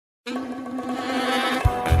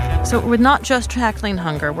So we're not just tackling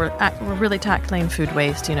hunger, we're really tackling food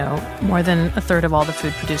waste. More than a third of all the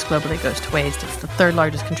food produced globally goes to waste. It's the third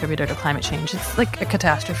largest contributor to climate change. It's like a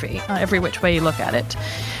catastrophe, every which way you look at it.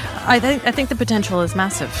 I think the potential is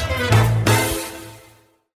massive.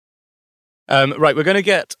 Right, we're going to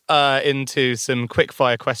get into some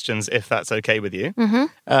quick-fire questions, if that's okay with you.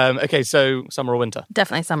 Mm-hmm. Okay, so summer or winter?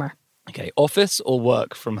 Definitely summer. Okay, office or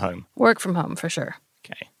work from home? Work from home, for sure.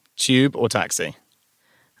 Okay, tube or taxi?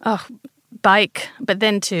 Oh, bike, but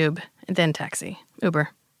then tube, and then taxi, Uber.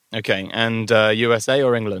 Okay, and USA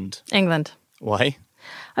or England? England. Why?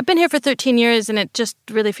 I've been here for 13 years, and it just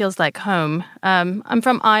really feels like home. I'm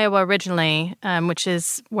from Iowa originally, which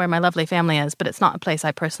is where my lovely family is, but it's not a place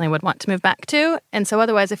I personally would want to move back to. And so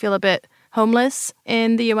otherwise I feel a bit homeless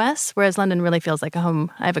in the U.S., whereas London really feels like a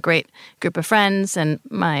home. I have a great group of friends, and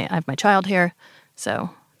I have my child here. So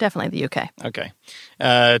definitely the UK. Okay.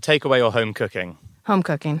 Takeaway or home cooking? Home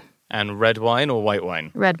cooking. And red wine or white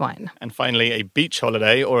wine? Red wine. And finally, a beach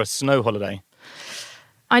holiday or a snow holiday?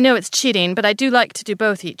 I know it's cheating, but I do like to do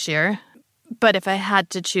both each year. But if I had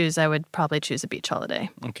to choose, I would probably choose a beach holiday.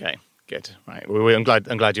 Okay, good. Right. I'm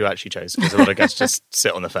glad you actually chose, because a lot of guests just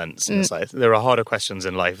sit on the fence. And it's like, there are harder questions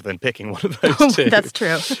in life than picking one of those two. That's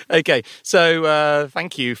true. Okay, so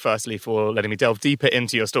thank you, firstly, for letting me delve deeper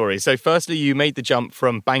into your story. So firstly, you made the jump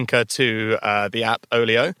from banker to the app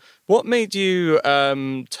Olio. What made you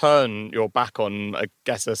turn your back on, I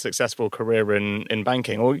guess, a successful career in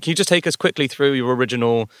banking? Or can you just take us quickly through your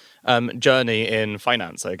original journey in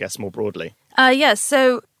finance, I guess, more broadly? Yes.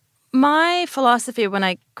 So my philosophy when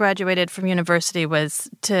I graduated from university was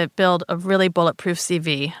to build a really bulletproof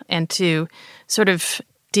CV and to sort of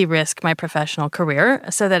de-risk my professional career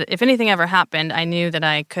so that if anything ever happened, I knew that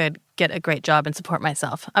I could get a great job and support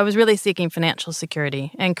myself. I was really seeking financial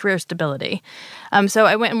security and career stability. So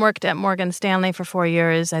I went and worked at Morgan Stanley for 4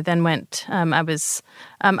 years. I then went, I was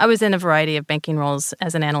in a variety of banking roles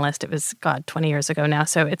as an analyst. It was, 20 years ago now,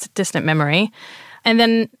 so it's a distant memory. And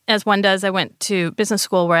then, as one does, I went to business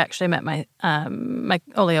school where I actually met my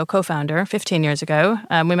Olio co-founder 15 years ago.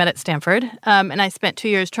 We met at Stanford. And I spent 2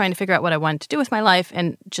 years trying to figure out what I wanted to do with my life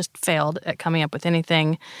and just failed at coming up with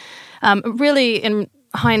anything. Really, in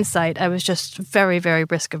hindsight, I was just very, very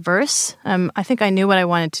risk averse. I think I knew what I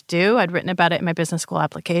wanted to do. I'd written about it in my business school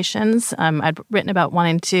applications. I'd written about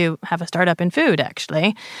wanting to have a startup in food,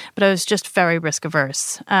 actually, but I was just very risk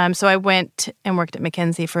averse. So I went and worked at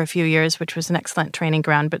McKinsey for a few years, which was an excellent training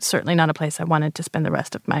ground, but certainly not a place I wanted to spend the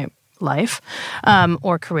rest of my life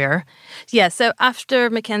or career. Yeah, so after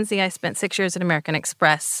McKinsey, I spent 6 years at American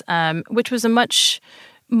Express, which was a much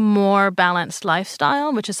more balanced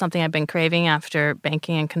lifestyle, which is something I've been craving after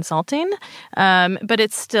banking and consulting. But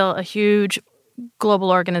it's still a huge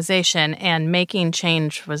global organization, and making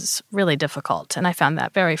change was really difficult. And I found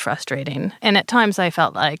that very frustrating. And at times I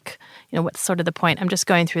felt like, what's sort of the point? I'm just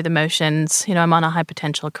going through the motions. I'm on a high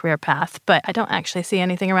potential career path, but I don't actually see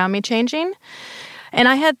anything around me changing. And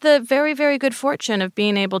I had the very, very good fortune of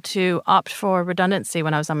being able to opt for redundancy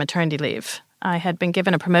when I was on maternity leave. I had been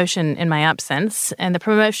given a promotion in my absence, and the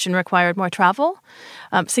promotion required more travel,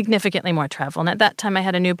 significantly more travel. And at that time, I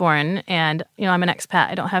had a newborn, and, I'm an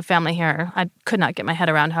expat. I don't have family here. I could not get my head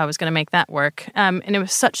around how I was going to make that work. And it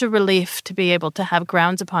was such a relief to be able to have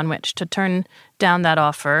grounds upon which to turn down that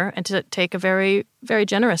offer and to take a very, very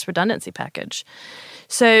generous redundancy package.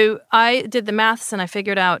 So I did the maths and I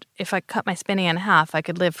figured out if I cut my spending in half, I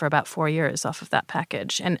could live for about 4 years off of that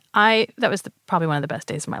package. And that was probably one of the best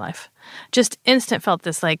days of my life. Just instant felt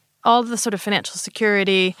this, like all the sort of financial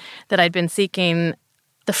security that I'd been seeking,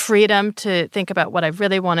 the freedom to think about what I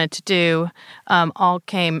really wanted to do, all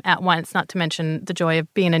came at once, not to mention the joy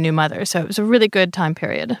of being a new mother. So it was a really good time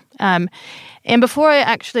period. And before I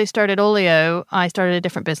actually started Olio, I started a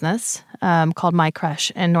different business called My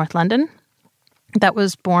Creche in North London. That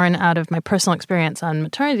was born out of my personal experience on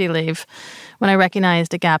maternity leave when I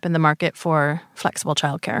recognized a gap in the market for flexible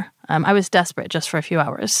childcare. I was desperate just for a few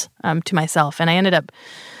hours to myself, and I ended up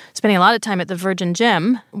spending a lot of time at the Virgin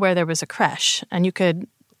Gym where there was a creche, and you could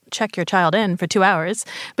check your child in for 2 hours,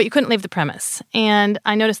 but you couldn't leave the premise. And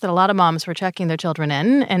I noticed that a lot of moms were checking their children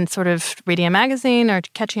in and sort of reading a magazine or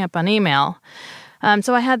catching up on email.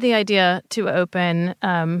 So I had the idea to open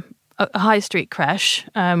a high street creche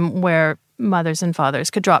where mothers and fathers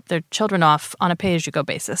could drop their children off on a pay-as-you-go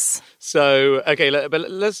basis. So, okay, but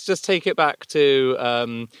let's just take it back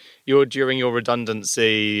to during your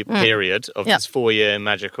redundancy period of this 4-year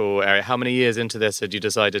magical area. How many years into this had you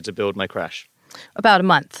decided to build My Creche? About a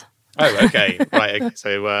month. Oh, okay. Right. Okay.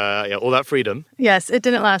 So, all that freedom. Yes, it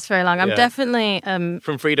didn't last very long. I'm definitely...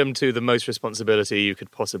 From freedom to the most responsibility you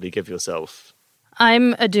could possibly give yourself.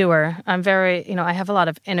 I'm a doer. I'm very, I have a lot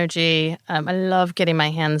of energy. I love getting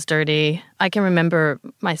my hands dirty. I can remember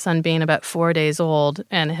my son being about 4 days old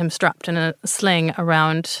and him strapped in a sling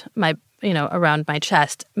around my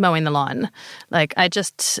chest, mowing the lawn. Like, I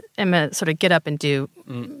just am a sort of get up and do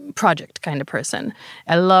project kind of person.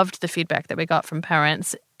 I loved the feedback that we got from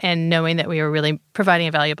parents and knowing that we were really providing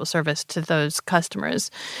a valuable service to those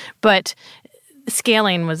customers. But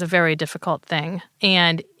scaling was a very difficult thing.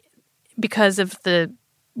 And because of the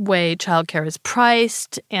way childcare is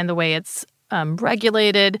priced and the way it's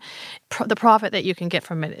regulated, the profit that you can get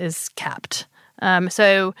from it is capped.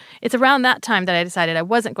 So it's around that time that I decided I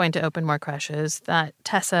wasn't going to open more creches, that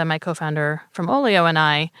Tessa, my co-founder from Olio, and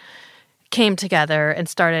I came together and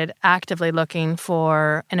started actively looking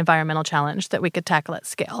for an environmental challenge that we could tackle at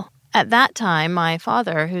scale. At that time, my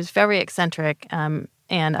father, who's very eccentric and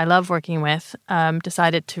I love working with,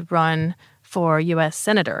 decided to run for U.S.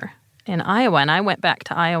 Senator in Iowa, and I went back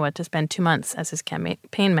to Iowa to spend 2 months as his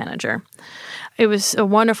campaign manager. It was a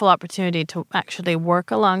wonderful opportunity to actually work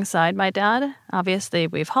alongside my dad. Obviously,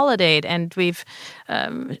 we've holidayed and we've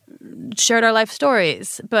shared our life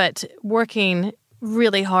stories, but working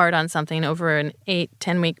really hard on something over an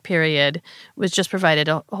 8-10 week period was just provided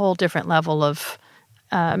a whole different level of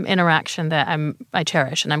interaction that I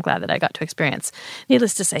cherish, and I'm glad that I got to experience.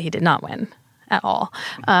 Needless to say, he did not win at all.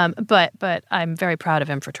 But I'm very proud of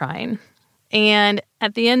him for trying. And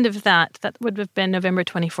at the end of that would have been November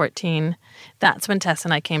 2014, that's when Tess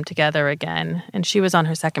and I came together again. And she was on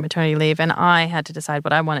her second maternity leave, and I had to decide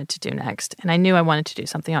what I wanted to do next. And I knew I wanted to do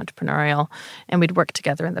something entrepreneurial, and we'd worked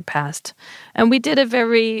together in the past. And we did a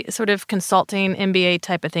very sort of consulting MBA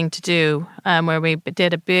type of thing to do, where we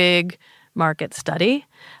did a big market study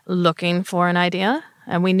looking for an idea.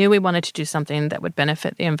 And we knew we wanted to do something that would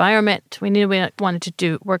benefit the environment. We knew we wanted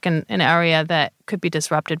to work in an area that could be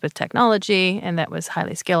disrupted with technology and that was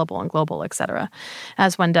highly scalable and global, et cetera,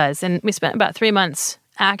 as one does. And we spent about 3 months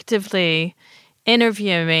actively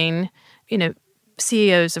interviewing,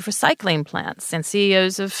 CEOs of recycling plants and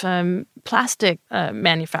CEOs of plastic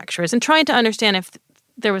manufacturers and trying to understand if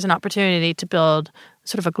there was an opportunity to build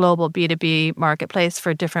sort of a global B2B marketplace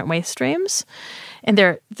for different waste streams.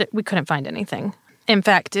 And we couldn't find anything. In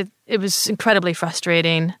fact, it was incredibly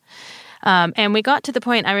frustrating. And we got to the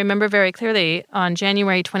point, I remember very clearly, on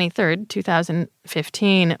January 23rd,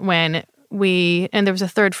 2015, when and there was a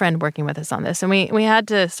third friend working with us on this, and we had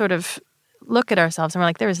to sort of look at ourselves and we're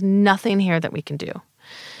like, there is nothing here that we can do.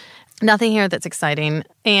 Nothing here that's exciting.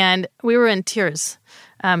 And we were in tears.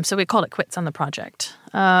 So we called it quits on the project.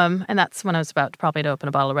 And that's when I was about to open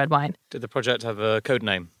a bottle of red wine. Did the project have a code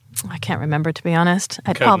name? I can't remember, to be honest.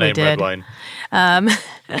 I probably did. Red wine.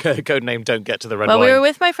 Code name, don't get to the red wine. Well, we were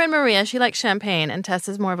with my friend Maria. She likes champagne, and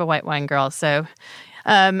Tessa's more of a white wine girl. So,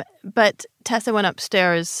 but Tessa went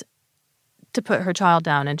upstairs to put her child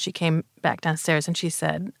down, and she came back downstairs, and she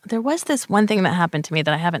said, there was this one thing that happened to me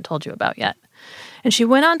that I haven't told you about yet. And she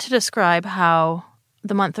went on to describe how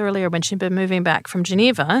the month earlier, when she'd been moving back from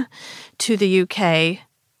Geneva to the UK,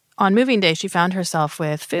 on moving day, she found herself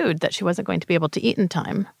with food that she wasn't going to be able to eat in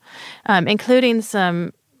time, including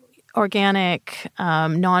some organic,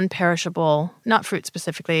 non-perishable, not fruit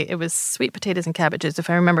specifically. It was sweet potatoes and cabbages,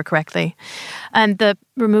 if I remember correctly. And the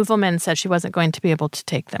removal men said she wasn't going to be able to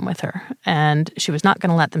take them with her. And she was not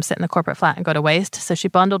going to let them sit in the corporate flat and go to waste. So she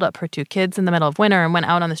bundled up her 2 kids in the middle of winter and went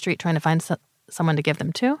out on the street trying to find someone to give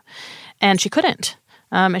them to. And she couldn't.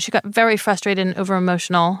 And she got very frustrated and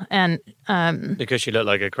over-emotional. And because she looked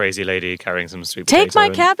like a crazy lady carrying some sweet potatoes. Take my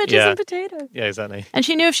cabbages and potatoes. Yeah, exactly. And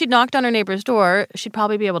she knew if she'd knocked on her neighbor's door, she'd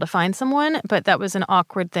probably be able to find someone. But that was an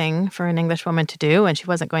awkward thing for an English woman to do, and she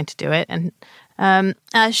wasn't going to do it. And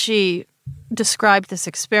as she described this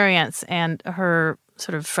experience and her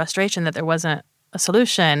sort of frustration that there wasn't a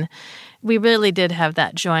solution, we really did have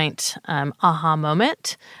that joint aha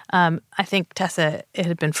moment. I think Tessa, it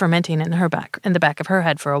had been fermenting in the back of her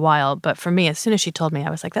head for a while. But for me, as soon as she told me, I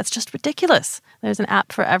was like, that's just ridiculous. There's an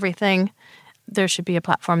app for everything. There should be a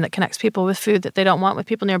platform that connects people with food that they don't want with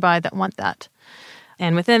people nearby that want that.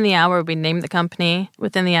 And within the hour, we named the company.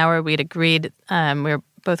 Within the hour, we'd agreed we were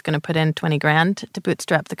both going to put in $20,000 to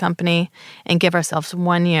bootstrap the company and give ourselves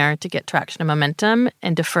 1 year to get traction and momentum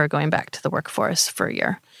and defer going back to the workforce for a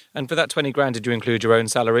year. And for that $20,000, did you include your own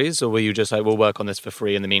salaries, or were you just like, we'll work on this for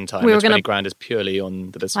free in the meantime? The $20,000 is purely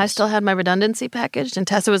on the business. I still had my redundancy packaged, and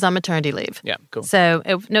Tessa was on maternity leave. Yeah, cool. So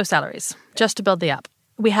no salaries, just to build the app.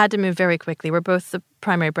 We had to move very quickly. We're both the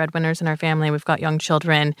primary breadwinners in our family. We've got young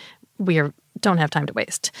children. don't have time to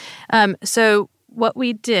waste. So what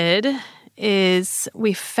we did is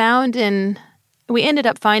we ended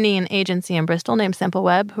up finding an agency in Bristol named Simple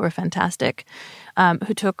Web, who are fantastic,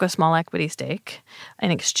 who took a small equity stake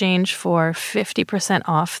in exchange for 50%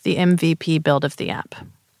 off the MVP build of the app,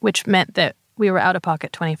 which meant that we were out of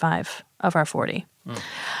pocket 25 of our 40.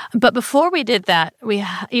 But before we did that,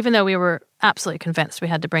 even though we were absolutely convinced we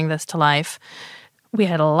had to bring this to life, we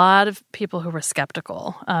had a lot of people who were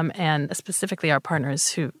skeptical, and specifically our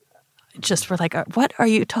partners who just were like, what are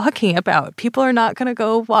you talking about? People are not going to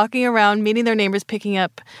go walking around, meeting their neighbors, picking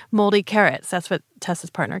up moldy carrots. That's what Tessa's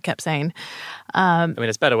partner kept saying. I mean,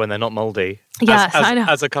 it's better when they're not moldy. Yes, I know.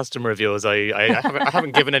 As a customer of yours, I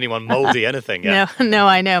haven't given anyone moldy anything yet. No,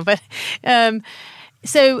 I know. But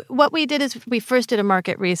so what we did is we first did a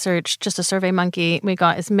market research, just a Survey Monkey. We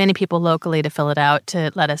got as many people locally to fill it out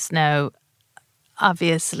to let us know,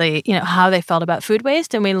 obviously, how they felt about food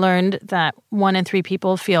waste. And we learned that 1 in 3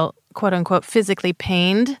 people feel quote unquote physically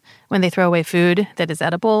pained when they throw away food that is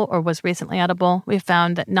edible or was recently edible. We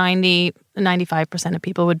found that 95% of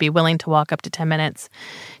people would be willing to walk up to 10 minutes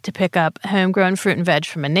to pick up homegrown fruit and veg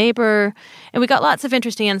from a neighbor. And we got lots of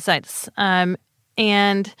interesting insights.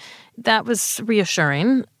 And that was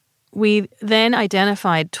reassuring. We then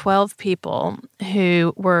identified 12 people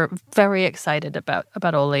who were very excited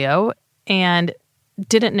about Olio and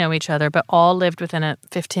didn't know each other, but all lived within a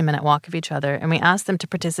 15-minute walk of each other. And we asked them to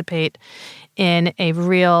participate in a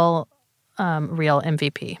real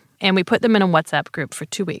MVP. And we put them in a WhatsApp group for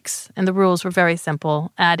 2 weeks. And the rules were very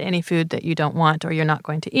simple. Add any food that you don't want or you're not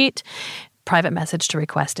going to eat. Private message to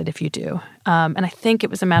request it if you do. And I think it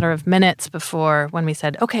was a matter of minutes before when we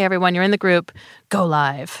said, okay, everyone, you're in the group, go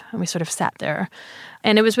live. And we sort of sat there.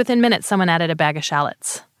 And it was within minutes someone added a bag of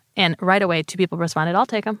shallots. And right away, 2 people responded, I'll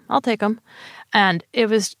take them. And it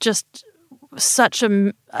was just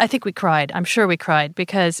I think we cried. I'm sure we cried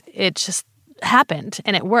because it just happened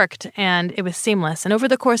and it worked and it was seamless. And over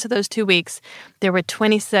the course of those 2 weeks, there were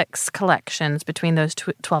 26 collections between those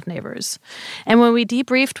 12 neighbors. And when we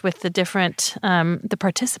debriefed with the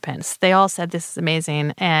participants, they all said, this is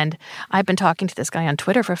amazing. And I've been talking to this guy on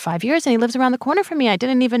Twitter for 5 years and he lives around the corner from me. I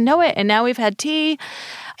didn't even know it. And now we've had tea.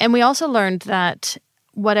 And we also learned that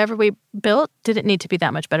whatever we built didn't need to be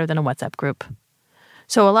that much better than a WhatsApp group.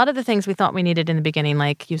 So a lot of the things we thought we needed in the beginning,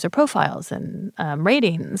 like user profiles and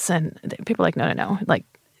ratings, and people were like, no, like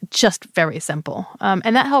just very simple.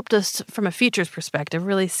 And that helped us, from a features perspective,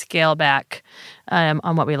 really scale back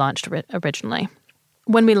on what we launched originally.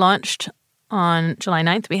 When we launched on July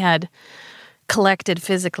 9th, we had collected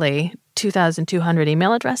physically 2,200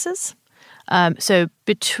 email addresses. So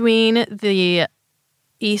between the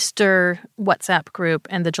Easter WhatsApp group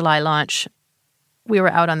and the July launch, we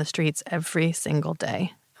were out on the streets every single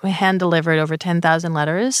day. We hand-delivered over 10,000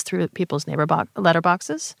 letters through people's neighbor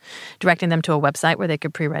letterboxes, directing them to a website where they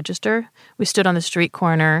could pre-register. We stood on the street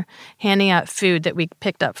corner, handing out food that we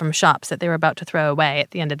picked up from shops that they were about to throw away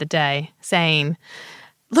at the end of the day, saying,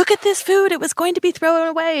 look at this food, it was going to be thrown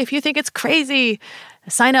away. If you think it's crazy,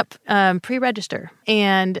 sign up, pre-register.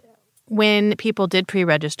 And when people did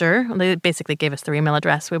pre-register, they basically gave us their email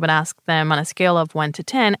address. We would ask them on a scale of 1 to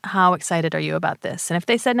 10, how excited are you about this? And if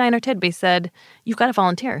they said 9 or 10, we said, you've got to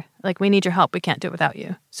volunteer. Like, we need your help. We can't do it without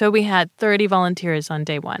you. So we had 30 volunteers on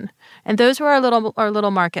day 1. And those were our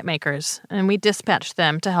little market makers. And we dispatched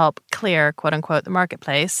them to help clear, quote unquote, the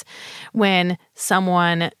marketplace when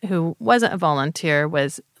someone who wasn't a volunteer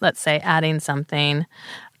was, let's say, adding something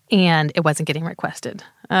and it wasn't getting requested.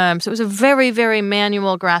 So it was a very, very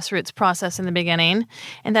manual grassroots process in the beginning,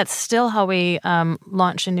 and that's still how we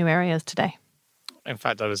launch in new areas today. In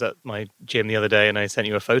fact, I was at my gym the other day and I sent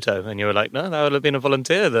you a photo and you were like, no, that would have been a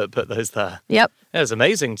volunteer that put those there. Yep. It was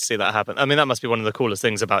amazing to see that happen. I mean, that must be one of the coolest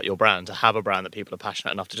things about your brand, to have a brand that people are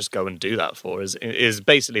passionate enough to just go and do that for is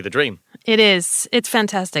basically the dream. It is. It's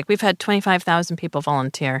fantastic. We've had 25,000 people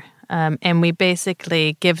volunteer. And we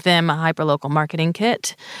basically give them a hyperlocal marketing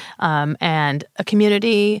kit and a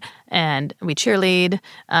community, and we cheerlead,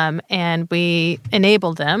 and we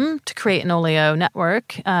enable them to create an Olio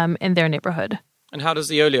network in their neighborhood. And how does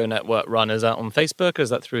the Olio network run? Is that on Facebook? Is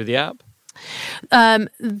that through the app?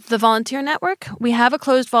 The volunteer network, we have a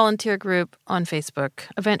closed volunteer group on Facebook.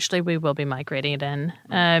 Eventually, we will be migrating it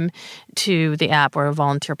in to the app or a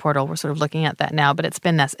volunteer portal. We're sort of looking at that now, but it's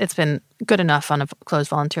been good enough on a closed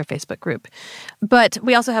volunteer Facebook group. But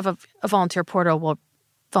we also have a volunteer portal where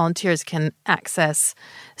volunteers can access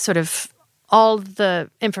sort of all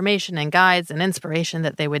the information and guides and inspiration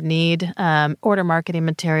that they would need, order marketing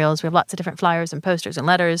materials. We have lots of different flyers and posters and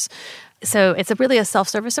letters. So it's really a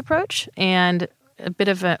self-service approach and a bit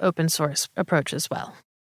of an open source approach as well.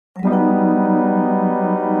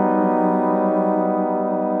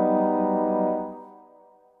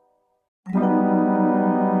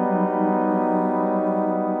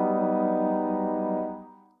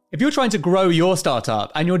 If you're trying to grow your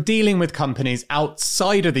startup and you're dealing with companies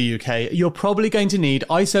outside of the UK, you're probably going to need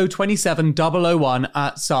ISO 27001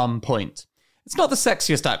 at some point. It's not the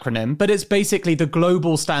sexiest acronym, but it's basically the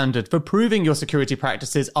global standard for proving your security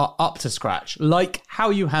practices are up to scratch, like how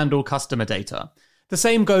you handle customer data. The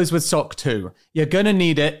same goes with SOC 2. You're going to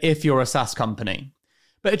need it if you're a SaaS company.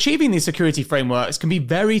 But achieving these security frameworks can be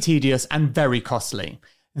very tedious and very costly.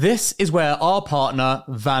 This is where our partner,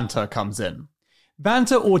 Vanta, comes in.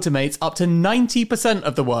 Vanta automates up to 90%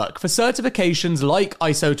 of the work for certifications like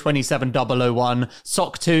ISO 27001,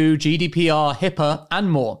 SOC 2, GDPR, HIPAA,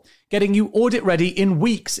 and more, getting you audit ready in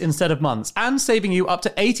weeks instead of months, and saving you up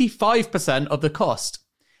to 85% of the cost.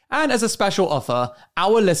 And as a special offer,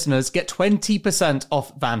 our listeners get 20%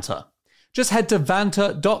 off Vanta. Just head to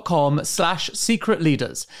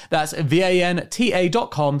vanta.com/secretleaders. That's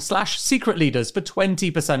VANTA.com/secretleaders for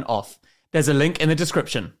 20% off. There's a link in the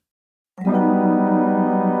description.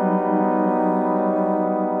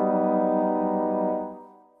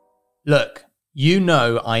 Look, you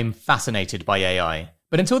know I'm fascinated by AI,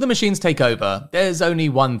 but until the machines take over, there's only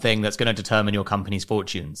one thing that's going to determine your company's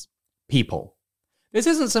fortunes. People. This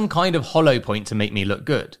isn't some kind of hollow point to make me look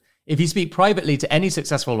good. If you speak privately to any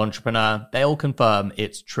successful entrepreneur, they'll confirm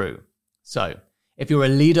it's true. So, if you're a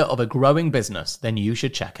leader of a growing business, then you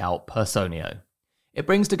should check out Personio. It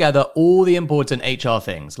brings together all the important HR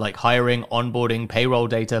things like hiring, onboarding, payroll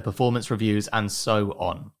data, performance reviews, and so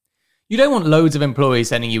on. You don't want loads of employees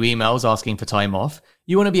sending you emails asking for time off.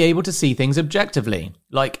 You want to be able to see things objectively,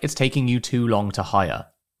 like it's taking you too long to hire.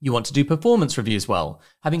 You want to do performance reviews well,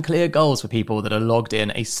 having clear goals for people that are logged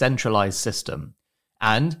in a centralized system.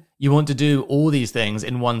 And you want to do all these things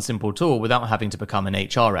in one simple tool without having to become an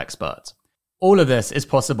HR expert. All of this is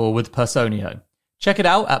possible with Personio. Check it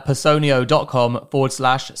out at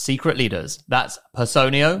personio.com/secretleaders. That's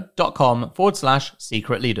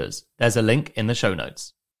personio.com/secretleaders. There's a link in the show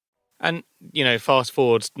notes. And, fast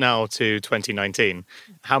forward now to 2019.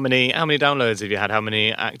 How many downloads have you had? How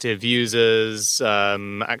many active users,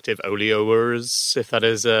 active Olioers, if that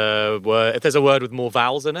is a word? If there's a word with more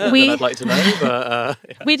vowels in it, then I'd like to know. But,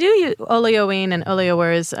 We do use Olioing and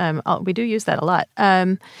Olioers. We do use that a lot.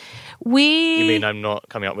 You mean I'm not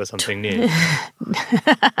coming up with something new?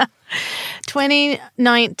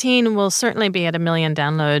 2019 will certainly be at 1 million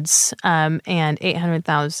downloads and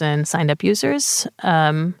 800,000 signed up users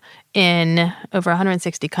in over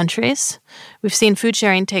 160 countries. We've seen food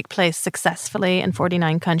sharing take place successfully in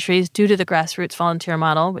 49 countries due to the grassroots volunteer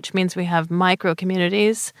model, which means we have micro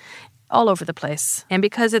communities all over the place. And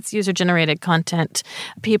because it's user-generated content,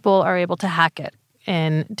 people are able to hack it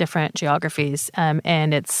in different geographies,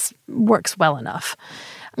 and it works well enough.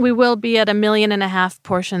 We will be at 1.5 million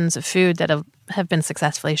portions of food that have been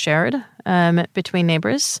successfully shared between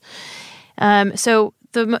neighbors. So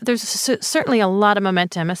there's certainly a lot of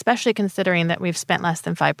momentum, especially considering that we've spent less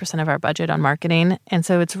than 5% of our budget on marketing. And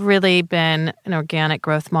so it's really been an organic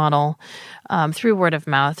growth model through word of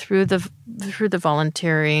mouth, through the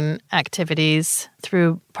volunteering activities,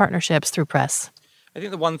 through partnerships, through press. I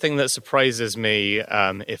think the one thing that surprises me,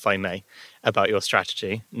 if I may, about your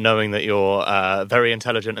strategy, knowing that you're very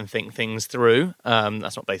intelligent and think things through,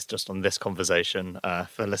 that's not based just on this conversation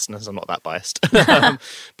for listeners, I'm not that biased,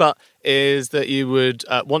 but is that you would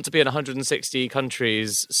want to be in 160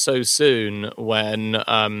 countries so soon when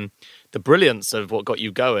the brilliance of what got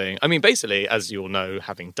you going, I mean, basically, as you'll know,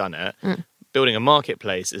 having done it, building a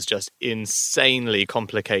marketplace is just insanely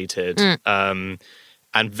complicated.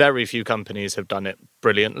 And very few companies have done it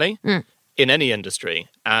brilliantly in any industry.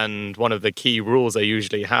 And one of the key rules they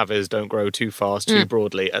usually have is don't grow too fast, too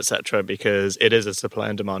broadly, etc., because it is a supply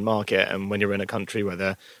and demand market. And when you're in a country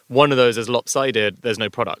where one of those is lopsided, there's no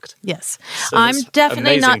product. Yes. So I'm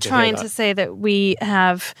definitely not trying to to say that we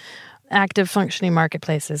have active functioning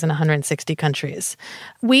marketplaces in 160 countries.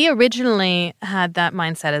 We originally had that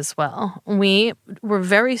mindset as well. We were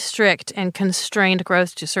very strict and constrained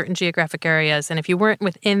growth to certain geographic areas. And if you weren't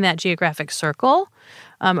within that geographic circle,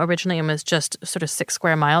 originally it was just sort of 6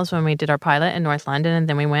 square miles when we did our pilot in North London, and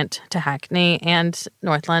then we went to Hackney and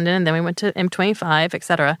North London, and then we went to M25,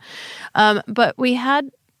 etc. But we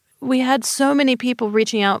had so many people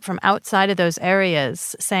reaching out from outside of those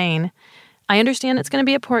areas saying, I understand it's going to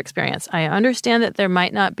be a poor experience. I understand that there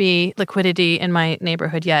might not be liquidity in my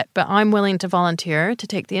neighborhood yet, but I'm willing to volunteer to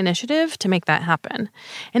take the initiative to make that happen.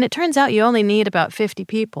 And it turns out you only need about 50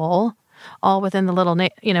 people all within the one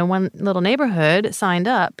little neighborhood signed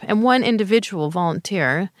up, and one individual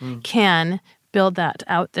volunteer can build that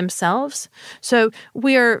out themselves. So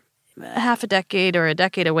we're half a decade or a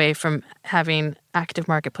decade away from having active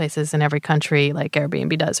marketplaces in every country like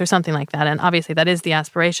Airbnb does or something like that. And obviously that is the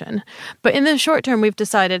aspiration. But in the short term, we've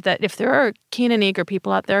decided that if there are keen and eager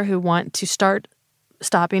people out there who want to start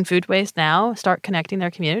stopping food waste now, start connecting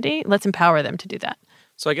their community, let's empower them to do that.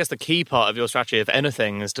 So I guess the key part of your strategy, if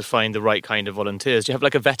anything, is to find the right kind of volunteers. Do you have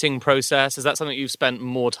like a vetting process? Is that something you've spent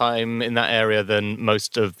more time in that area than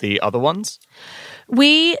most of the other ones?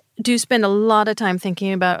 We do spend a lot of time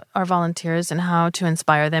thinking about our volunteers and how to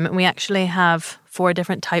inspire them. And we actually have 4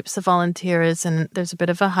 different types of volunteers, and there's a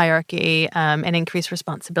bit of a hierarchy and increased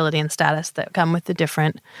responsibility and status that come with the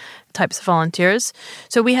different types of volunteers.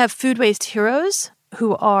 So we have food waste heroes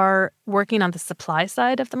who are working on the supply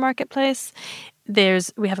side of the marketplace.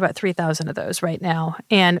 We have about 3,000 of those right now.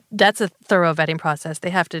 And that's a thorough vetting process. They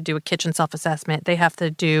have to do a kitchen self-assessment. They have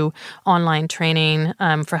to do online training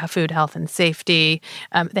for food health and safety.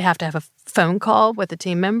 They have to have a phone call with a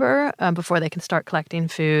team member before they can start collecting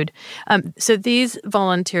food. So these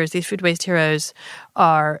volunteers, these food waste heroes,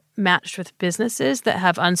 are matched with businesses that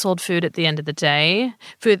have unsold food at the end of the day,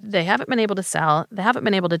 food they haven't been able to sell, they haven't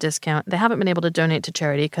been able to discount, they haven't been able to donate to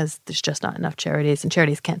charity because there's just not enough charities, and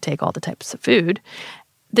charities can't take all the types of food.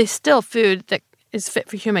 There's still food that is fit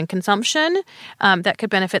for human consumption that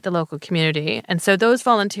could benefit the local community. And so those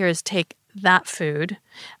volunteers take that food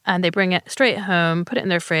and they bring it straight home, put it in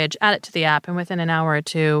their fridge, add it to the app, and within an hour or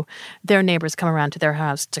two, their neighbors come around to their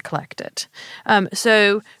house to collect it.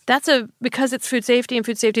 So that's because it's food safety, and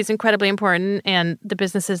food safety is incredibly important, and the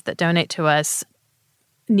businesses that donate to us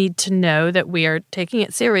need to know that we are taking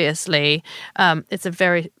it seriously. It's a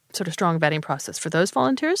very sort of strong vetting process for those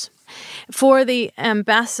volunteers. For the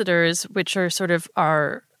ambassadors, which are sort of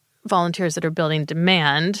our volunteers that are building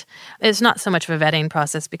demand, it's not so much of a vetting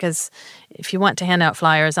process, because if you want to hand out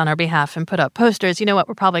flyers on our behalf and put up posters, you know what,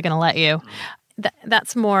 we're probably going to let you.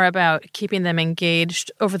 That's more about keeping them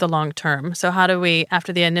engaged over the long term. So how do we,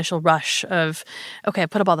 after the initial rush of, okay, I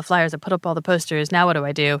put up all the flyers, I put up all the posters, now what do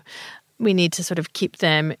I do? We need to sort of keep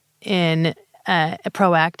them in a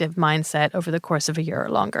proactive mindset over the course of a year or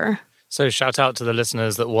longer. So shout out to the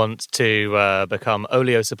listeners that want to become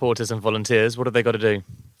Olio supporters and volunteers. What have they got to do?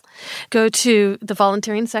 Go to the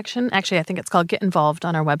volunteering section. Actually, I think it's called Get Involved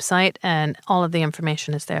on our website, and all of the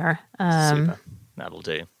information is there. Super. That'll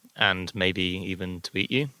do. And maybe even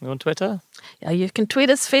tweet you on Twitter? Yeah, you can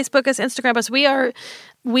tweet us, Facebook us, Instagram us.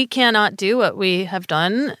 We cannot do what we have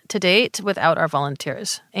done to date without our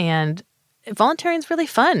volunteers. And volunteering is really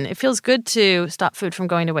fun. It feels good to stop food from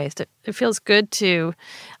going to waste. It feels good to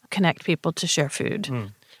connect people to share food.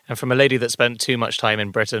 And from a lady that spent too much time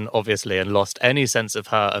in Britain, obviously, and lost any sense of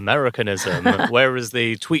her Americanism, where is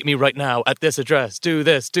the tweet me right now at this address, do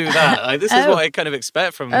this, do that? This is what I kind of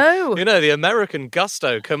expect from, the American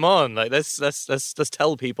gusto. Come on, let's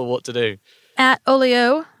tell people what to do. At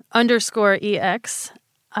Olio_EX.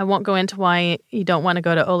 I won't go into why you don't want to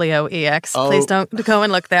go to Olio EX. Please don't go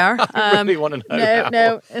and look there. I really want to know.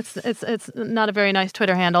 No, it's not a very nice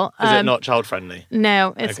Twitter handle. Is it not child friendly?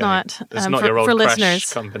 No, it's not. It's not your old for crash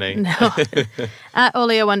listeners. company. No. At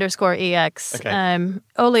Olio_EX. Okay.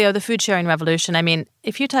 Olio, the food sharing revolution. I mean,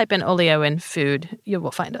 if you type in Olio in food, you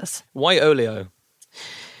will find us. Why Olio?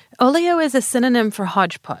 Olio is a synonym for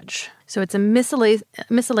hodgepodge. So it's a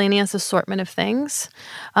miscellaneous assortment of things.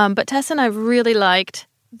 But Tess and I really liked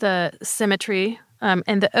the symmetry,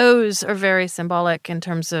 and the O's are very symbolic in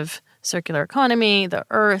terms of circular economy, the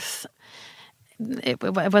earth. It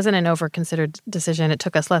wasn't an over-considered decision. It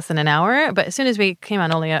took us less than an hour, but as soon as we came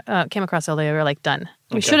across Olio, we were like, done.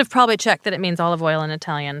 We should have probably checked that it means olive oil in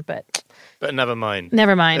Italian, but never mind.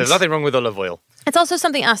 Never mind. There's nothing wrong with olive oil. It's also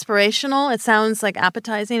something aspirational. It sounds like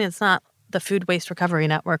appetizing. It's not the Food Waste Recovery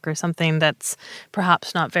Network or something that's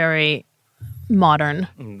perhaps not very modern.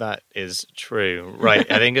 That is true. Right.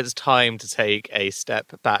 I think it's time to take a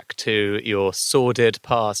step back to your sordid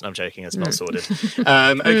past. No, I'm joking. It's not sordid.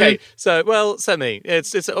 Okay. So, well, semi.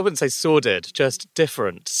 It's I wouldn't say sordid, just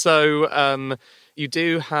different. So, you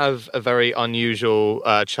do have a very unusual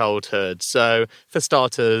childhood. So, for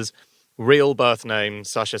starters, real birth name,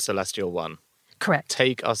 Saasha Celestial-One. Correct.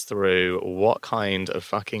 Take us through what kind of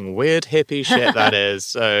fucking weird hippie shit that is.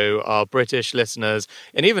 So our British listeners,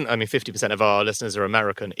 and even, 50% of our listeners are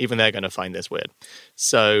American, even they're going to find this weird.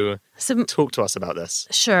 So talk to us about this.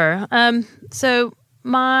 Sure. So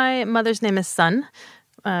my mother's name is Sun,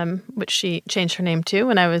 which she changed her name to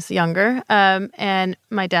when I was younger. And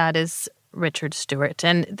my dad is Richard Stewart.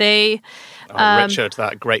 And they... Richard,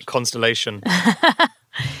 that great constellation.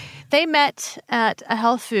 They met at a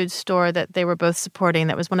health food store that they were both supporting.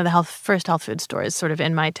 That was one of the first health food stores sort of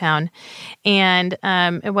in my town. And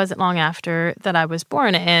it wasn't long after that I was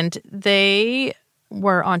born. And they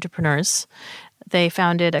were entrepreneurs. They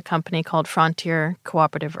founded a company called Frontier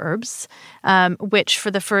Cooperative Herbs, which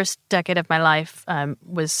for the first decade of my life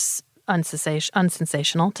was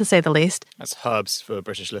unsensational, to say the least. That's herbs for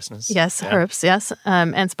British listeners. Yes, herbs, yes,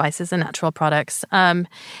 and spices and natural products. And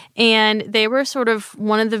they were sort of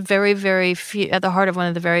one of the very, very few, at the heart of one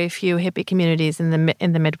of the very few hippie communities in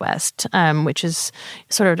the Midwest, which is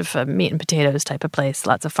sort of a meat and potatoes type of place,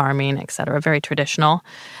 lots of farming, et cetera, very traditional.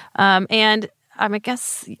 And I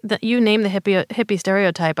guess that you name the hippie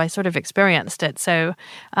stereotype. I sort of experienced it. So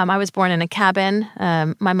I was born in a cabin.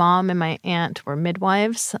 My mom and my aunt were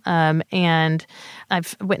midwives, and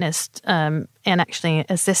I've witnessed and actually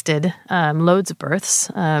assisted loads of births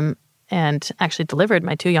and actually delivered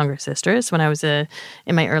my 2 younger sisters when I was in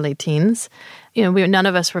my early teens. None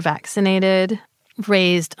of us were vaccinated,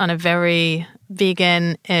 raised on a very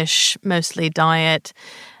vegan-ish, mostly diet.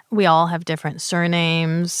 We all have different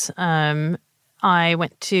surnames. I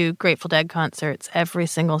went to Grateful Dead concerts every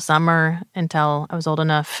single summer until I was old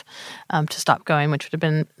enough to stop going, which would have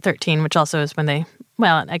been 13, which also is when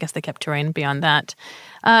I guess they kept touring beyond that.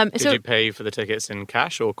 Did you pay for the tickets in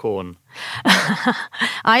cash or corn?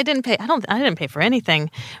 I didn't pay. I didn't pay for anything.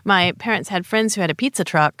 My parents had friends who had a pizza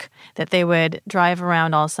truck that they would drive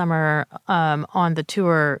around all summer on the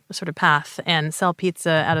tour sort of path and sell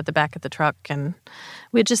pizza out of the back of the truck, and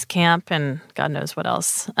we'd just camp and God knows what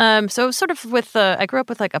else. So it was sort of I grew up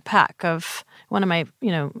with like a pack of one of my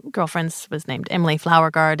girlfriends was named Emily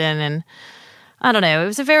Flower Garden, and I don't know. It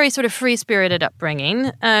was a very sort of free-spirited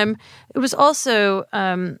upbringing. It was also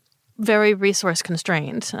very resource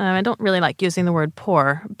constrained. I don't really like using the word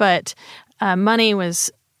poor, but money was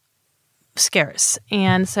scarce.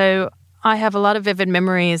 And so I have a lot of vivid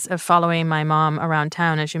memories of following my mom around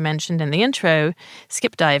town, as you mentioned in the intro,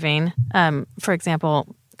 skip diving, for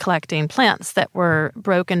example, collecting plants that were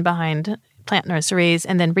broken behind plant nurseries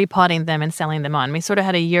and then repotting them and selling them on. We sort of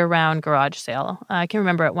had a year-round garage sale. I can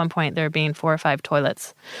remember at one point there being 4 or 5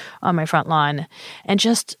 toilets on my front lawn, and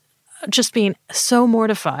just being so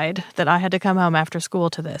mortified that I had to come home after school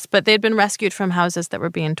to this. But they'd been rescued from houses that were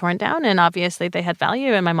being torn down, and obviously they had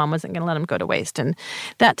value, and my mom wasn't going to let them go to waste. And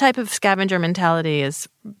that type of scavenger mentality is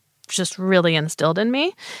just really instilled in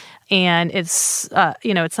me. And it's,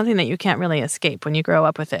 it's something that you can't really escape when you grow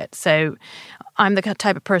up with it. So I'm the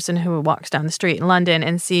type of person who walks down the street in London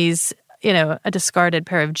and sees, a discarded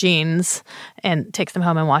pair of jeans and takes them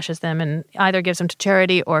home and washes them and either gives them to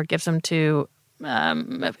charity or gives them to,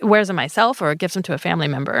 wears them myself or gives them to a family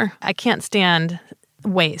member. I can't stand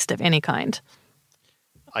waste of any kind.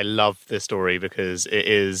 I love this story because it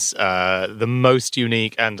is the most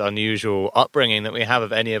unique and unusual upbringing that we have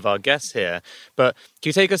of any of our guests here. But can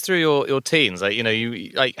you take us through your teens?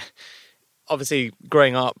 Obviously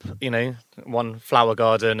growing up, one flower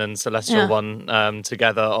garden and Celestial-One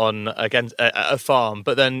together on a farm.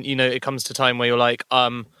 But then, it comes to time where you're like,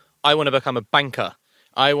 I want to become a banker.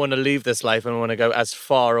 I want to leave this life and I want to go as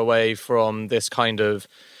far away from this kind of...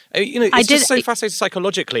 It's just so fascinating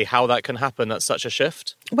psychologically how that can happen. That's such a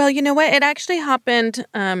shift. Well, you know what? It actually happened.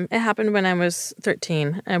 It happened when I was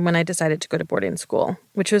 13 and when I decided to go to boarding school,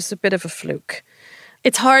 which was a bit of a fluke.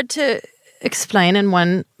 It's hard to explain in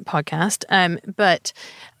one podcast, but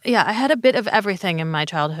yeah, I had a bit of everything in my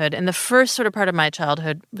childhood. And the first sort of part of my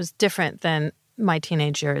childhood was different than my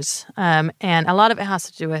teenage years. And a lot of it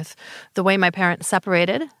has to do with the way my parents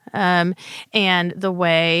separated and the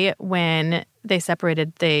way when they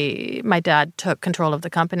separated, my dad took control of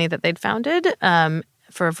the company that they'd founded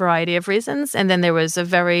for a variety of reasons. And then there was a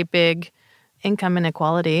very big income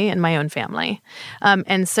inequality in my own family.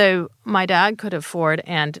 And so my dad could afford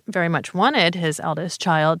and very much wanted his eldest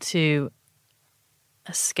child to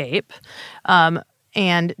escape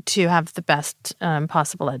and to have the best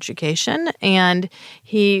possible education. And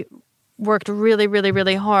he worked really, really,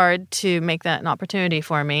 really hard to make that an opportunity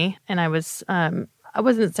for me. And I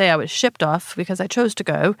wouldn't say I was shipped off because I chose to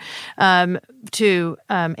go to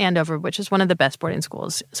Andover, which is one of the best boarding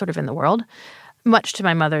schools sort of in the world, much to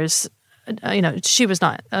my mother's, she was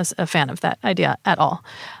not a fan of that idea at all.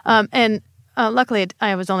 And luckily,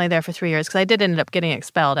 I was only there for 3 years because I did end up getting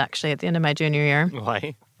expelled actually at the end of my junior year.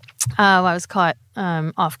 Why? I was caught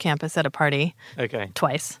off campus at a party. Okay.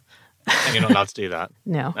 Twice. And you're not allowed to do that?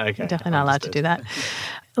 No. Okay. Definitely not allowed to do that.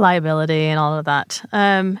 Liability and all of that.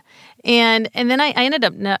 And then I ended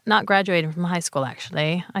up not graduating from high school,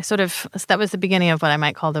 actually. That was the beginning of what I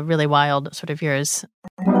might call the really wild sort of years.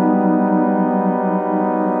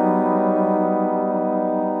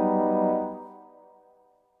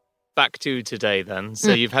 back to today then.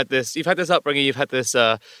 So you've had this upbringing, you've had this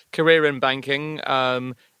career in banking.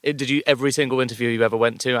 Did you every single interview you ever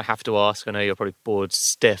went to? I have to ask. I know you're probably bored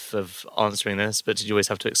stiff of answering this, but did you always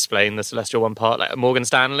have to explain the Celestial-One part? Like at Morgan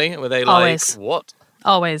Stanley, were they Always. like what?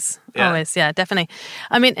 Always, yeah, definitely.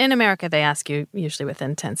 I mean, in America, they ask you usually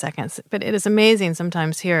within 10 seconds, but it is amazing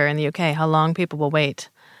sometimes here in the UK how long people will wait.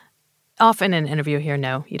 Often in an interview here,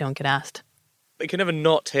 no, you don't get asked. You can never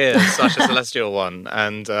not hear Saasha Celestial-One,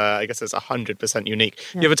 and I guess it's 100% unique.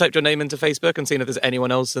 Yeah. You ever typed your name into Facebook and seen if there's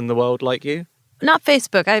anyone else in the world like you? Not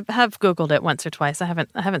Facebook. I have Googled it once or twice. I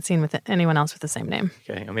haven't seen with anyone else with the same name.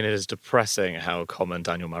 Okay. I mean, it is depressing how common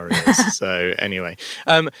Daniel Murray is. So anyway.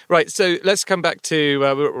 Right. So let's come back to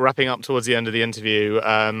we're wrapping up towards the end of the interview.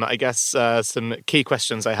 I guess some key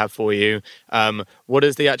questions I have for you. What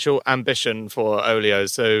is the actual ambition for Olio?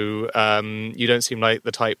 So you don't seem like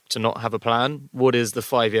the type to not have a plan. What is the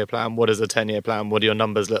 5-year plan? What is the 10-year plan? What do your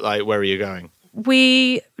numbers look like? Where are you going?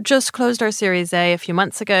 We just closed our Series A few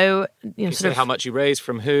months ago. Can you say how much you raised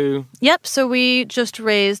from who? Yep. So we've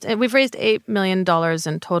raised $8 million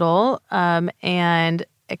in total, and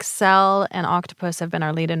Excel and Octopus have been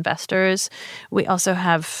our lead investors. We also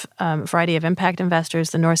have a variety of impact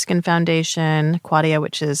investors, the Norskin Foundation, Quadia,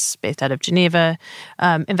 which is based out of Geneva,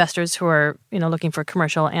 investors who are looking for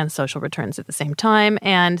commercial and social returns at the same time,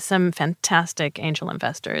 and some fantastic angel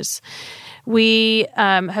investors. We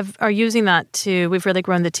are using that we've really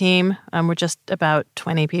grown the team. We're just about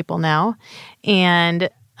 20 people now, and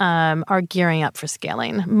are gearing up for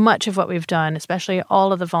scaling. Much of what we've done, especially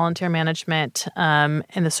all of the volunteer management and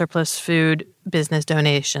the surplus food business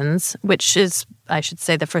donations, which is, I should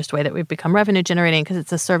say, the first way that we've become revenue generating because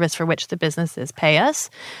it's a service for which the businesses pay us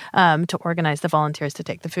to organize the volunteers to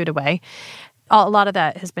take the food away. A lot of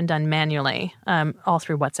that has been done manually, all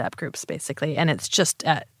through WhatsApp groups, basically, and it's just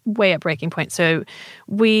at way at breaking point. So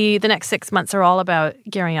the next 6 months are all about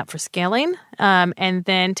gearing up for scaling, and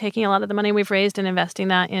then taking a lot of the money we've raised and investing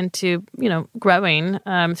that into, growing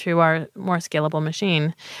through our more scalable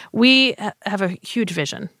machine. We have a huge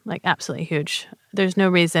vision, like absolutely huge. There's no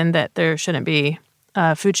reason that there shouldn't be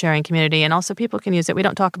food sharing community, and also people can use it. We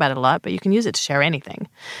don't talk about it a lot, but you can use it to share anything.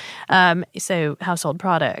 So household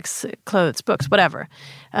products, clothes, books, whatever.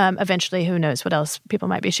 Eventually, who knows what else people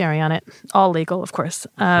might be sharing on it. All legal, of course.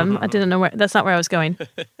 I didn't know that's not where I was going.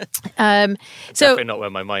 Definitely not where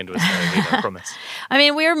my mind was going, I promise. I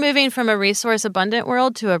mean, we're moving from a resource abundant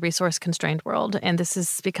world to a resource constrained world, and this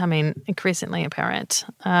is becoming increasingly apparent.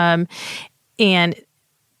 And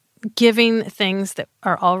giving things that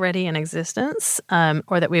are already in existence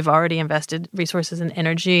or that we've already invested resources and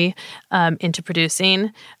energy into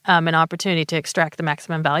producing an opportunity to extract the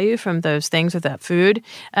maximum value from those things with that food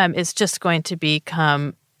is just going to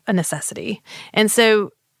become a necessity. And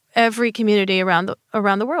so every community around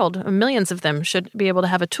the world, millions of them, should be able to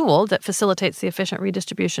have a tool that facilitates the efficient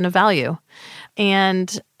redistribution of value.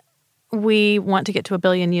 And we want to get to 1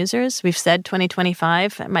 billion users. We've said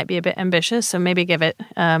 2025. It might be a bit ambitious, so maybe give it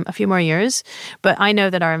a few more years. But I know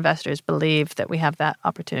that our investors believe that we have that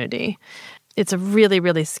opportunity. It's a really,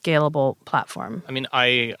 really scalable platform. I mean,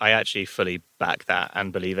 I actually fully back that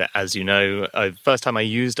and believe it. As you know, first time I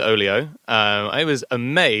used Olio, I was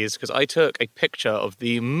amazed because I took a picture of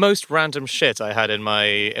the most random shit I had in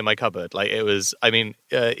my cupboard. Like it was,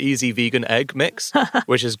 easy vegan egg mix,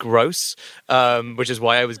 which is gross, which is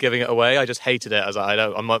why I was giving it away. I just hated it. I was like,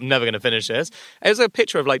 I'm never going to finish this. It was a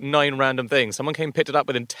picture of like 9 random things. Someone came and picked it up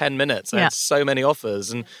within 10 minutes. I had so many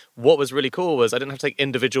offers. And what was really cool was I didn't have to take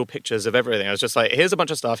individual pictures of everything. I was just like, here's a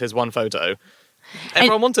bunch of stuff. Here's one photo.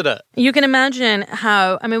 Everyone wanted it. You can imagine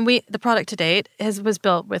how, the product to date was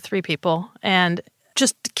built with 3 people and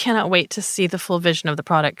just cannot wait to see the full vision of the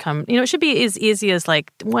product come. It should be as easy as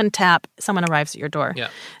like one tap, someone arrives at your door. Yeah.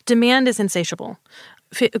 Demand is insatiable.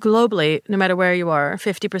 Globally, no matter where you are,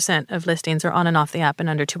 50% of listings are on and off the app in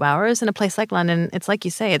under 2 hours. In a place like London, it's like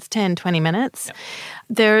you say, it's 10, 20 minutes. Yeah.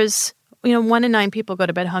 There's, 1 in 9 people go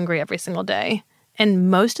to bed hungry every single day. And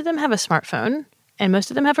most of them have a smartphone. And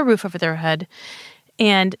most of them have a roof over their head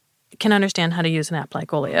and can understand how to use an app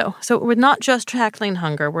like Olio. So we're not just tackling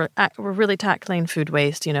hunger. We're really tackling food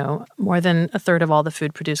waste. More than 1/3 of all the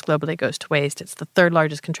food produced globally goes to waste. It's the 3rd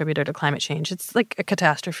largest contributor to climate change. It's like a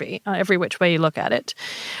catastrophe, every which way you look at it.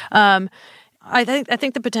 I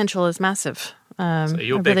think the potential is massive. So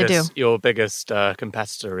your biggest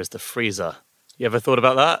competitor is the freezer. You ever thought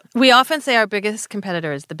about that? We often say our biggest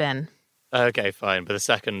competitor is the bin. Okay, fine. But the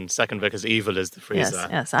second book is evil is the freezer.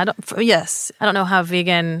 Yes. I don't know how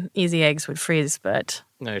vegan easy eggs would freeze, but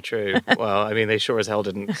no, true. Well, I mean, they sure as hell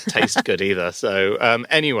didn't taste good either. So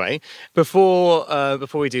anyway, before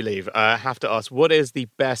we do leave, I have to ask, what is the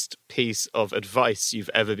best piece of advice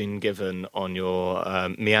you've ever been given on your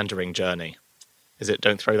meandering journey? Is it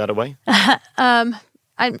don't throw that away? I'm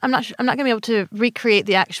not going to be able to recreate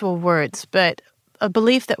the actual words, but a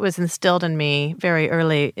belief that was instilled in me very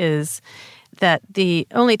early is that the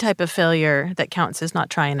only type of failure that counts is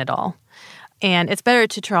not trying at all. And it's better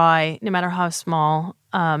to try, no matter how small,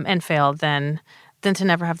 and fail than to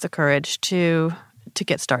never have the courage to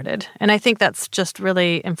get started. And I think that's just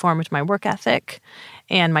really informed my work ethic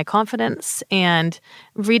and my confidence and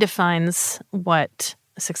redefines what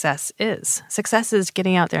success is. Success is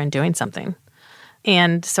getting out there and doing something.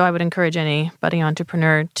 And so I would encourage any budding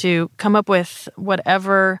entrepreneur to come up with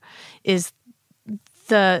whatever is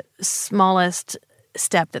the smallest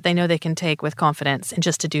step that they know they can take with confidence, and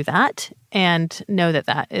just to do that and know that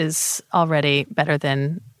that is already better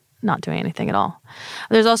than not doing anything at all.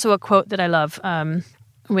 There's also a quote that I love,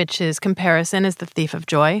 which is, "Comparison is the thief of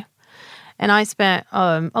joy." And I spent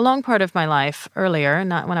a long part of my life earlier,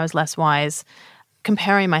 not when I was less wise,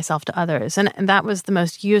 comparing myself to others. And that was the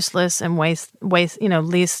most useless and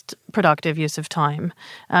least productive use of time.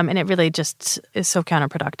 And it really just is so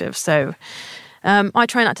counterproductive. So I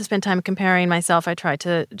try not to spend time comparing myself. I try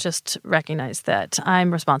to just recognize that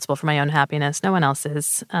I'm responsible for my own happiness. No one else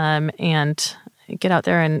is. And get out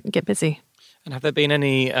there and get busy. And have there been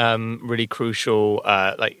any really crucial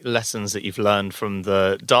lessons that you've learned from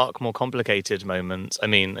the dark, more complicated moments? I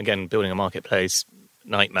mean, again, building a marketplace,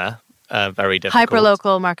 nightmare. Very difficult.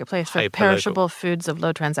 Hyperlocal marketplace for perishable foods of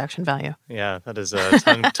low transaction value. Yeah, that is a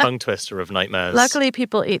tongue twister of nightmares. Luckily,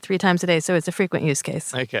 people eat 3 times a day, so it's a frequent use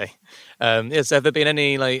case. Okay. Yes. Have there been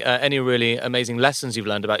any really amazing lessons you've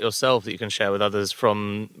learned about yourself that you can share with others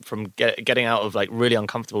from getting out of really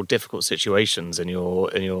uncomfortable, difficult situations in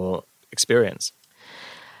your experience?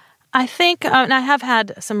 I think, and I have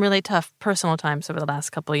had some really tough personal times over the last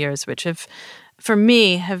couple of years, which have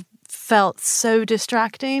felt so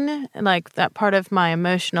distracting. Like that part of my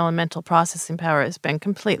emotional and mental processing power has been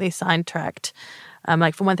completely sidetracked.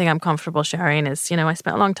 For one thing I'm comfortable sharing is, I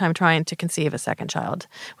spent a long time trying to conceive a second child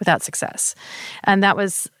without success. And that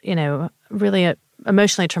was, really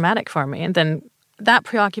emotionally traumatic for me. And then that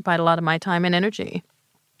preoccupied a lot of my time and energy.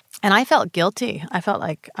 And I felt guilty. I felt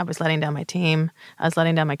like I was letting down my team. I was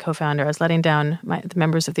letting down my co-founder. I was letting down the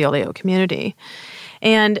members of the Olio community.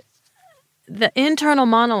 And the internal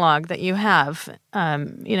monologue that you have,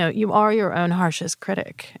 you are your own harshest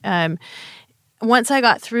critic. Once I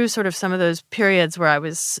got through sort of some of those periods where I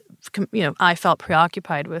was, I felt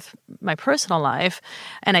preoccupied with my personal life,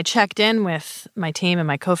 and I checked in with my team and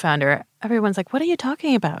my co-founder, everyone's like, "What are you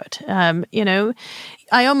talking about?"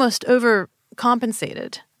 I almost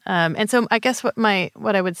overcompensated. And so I guess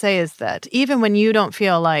what I would say is that even when you don't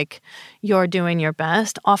feel like you're doing your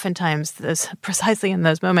best, oftentimes there's precisely in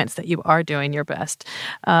those moments that you are doing your best.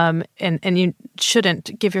 And you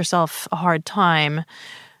shouldn't give yourself a hard time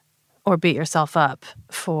or beat yourself up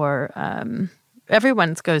for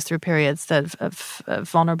everyone goes through periods of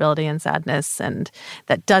vulnerability and sadness, and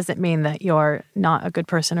that doesn't mean that you're not a good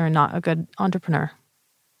person or not a good entrepreneur.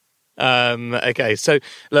 Okay, so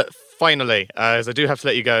look, finally, as I do have to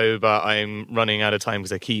let you go, but I'm running out of time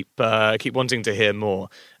because I keep wanting to hear more.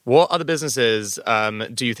 What other businesses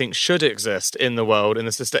do you think should exist in the world, in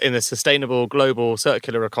the sustainable global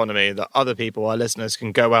circular economy, that other people, our listeners,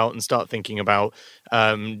 can go out and start thinking about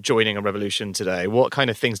joining a revolution today? What kind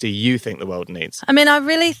of things do you think the world needs? I mean, I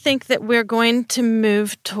really think that we're going to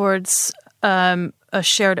move towards a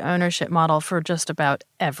shared ownership model for just about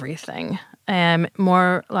everything.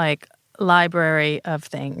 More like library of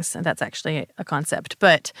things. And that's actually a concept.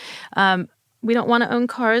 But we don't want to own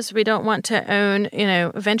cars. We don't want to own,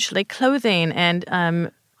 eventually clothing and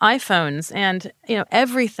iPhones and,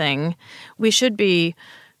 everything. We should be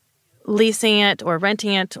leasing it or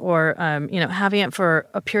renting it or, having it for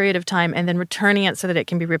a period of time and then returning it so that it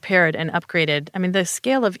can be repaired and upgraded. I mean, the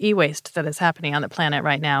scale of e-waste that is happening on the planet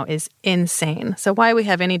right now is insane. So why we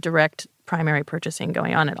have any direct primary purchasing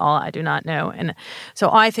going on at all, I do not know. And so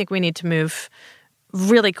I think we need to move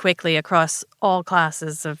really quickly across all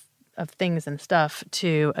classes of things and stuff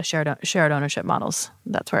to a shared ownership models.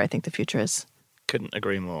 That's where I think the future is. Couldn't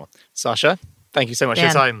agree more. Saasha, thank you so much for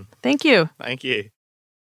your time. Thank you. Thank you.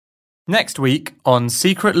 Next week on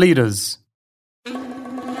Secret Leaders.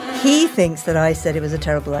 He thinks that I said it was a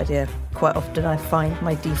terrible idea. Quite often I find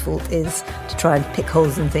my default is to try and pick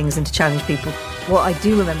holes in things and to challenge people. What I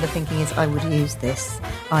do remember thinking is I would use this.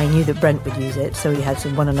 I knew that Brent would use it, so he had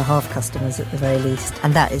some 1.5 customers at the very least.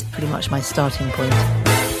 And that is pretty much my starting point.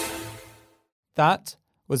 That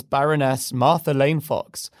was Baroness Martha Lane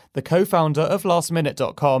Fox, the co-founder of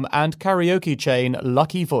LastMinute.com and karaoke chain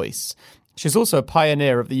Lucky Voice. She's also a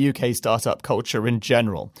pioneer of the UK startup culture in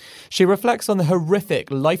general. She reflects on the horrific,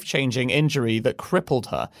 life-changing injury that crippled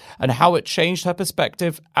her and how it changed her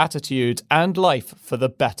perspective, attitude, and life for the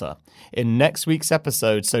better in next week's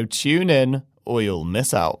episode, so tune in or you'll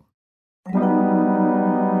miss out.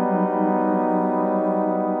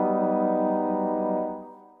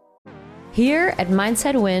 Here at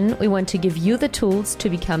Mindset Win, we want to give you the tools to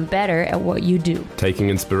become better at what you do. Taking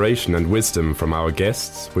inspiration and wisdom from our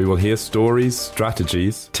guests, we will hear stories,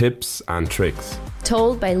 strategies, tips, and tricks.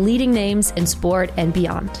 Told by leading names in sport and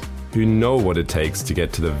beyond. Who know what it takes to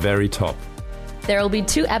get to the very top. There will be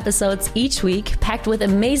 2 episodes each week, packed with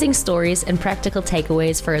amazing stories and practical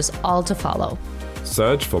takeaways for us all to follow.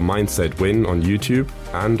 Search for Mindset Win on YouTube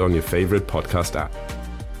and on your favorite podcast app.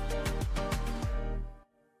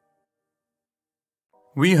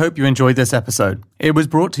 We hope you enjoyed this episode. It was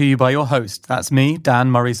brought to you by your host, that's me,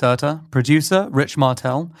 Dan Murray-Serter, producer Rich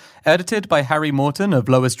Martell, edited by Harry Morton of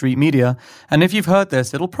Lower Street Media, and if you've heard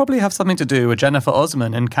this, it'll probably have something to do with Jennifer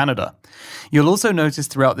Osman in Canada. You'll also notice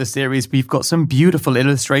throughout this series we've got some beautiful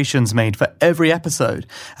illustrations made for every episode,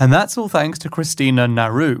 and that's all thanks to Christina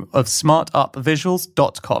Naru of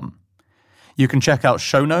smartupvisuals.com. You can check out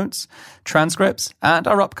show notes, transcripts, and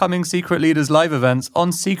our upcoming Secret Leaders live events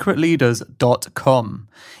on secretleaders.com.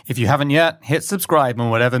 If you haven't yet, hit subscribe on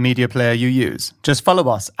whatever media player you use. Just follow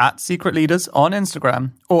us at Secret Leaders on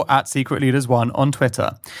Instagram or at Secret Leaders1 on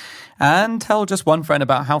Twitter. And tell just one friend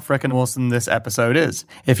about how frickin' awesome this episode is.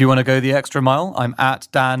 If you want to go the extra mile, I'm at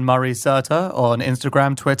Dan Murray-Serter on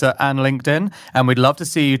Instagram, Twitter, and LinkedIn. And we'd love to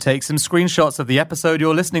see you take some screenshots of the episode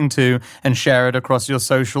you're listening to and share it across your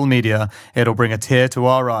social media. It'll bring a tear to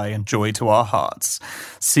our eye and joy to our hearts.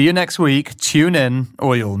 See you next week. Tune in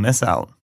or you'll miss out.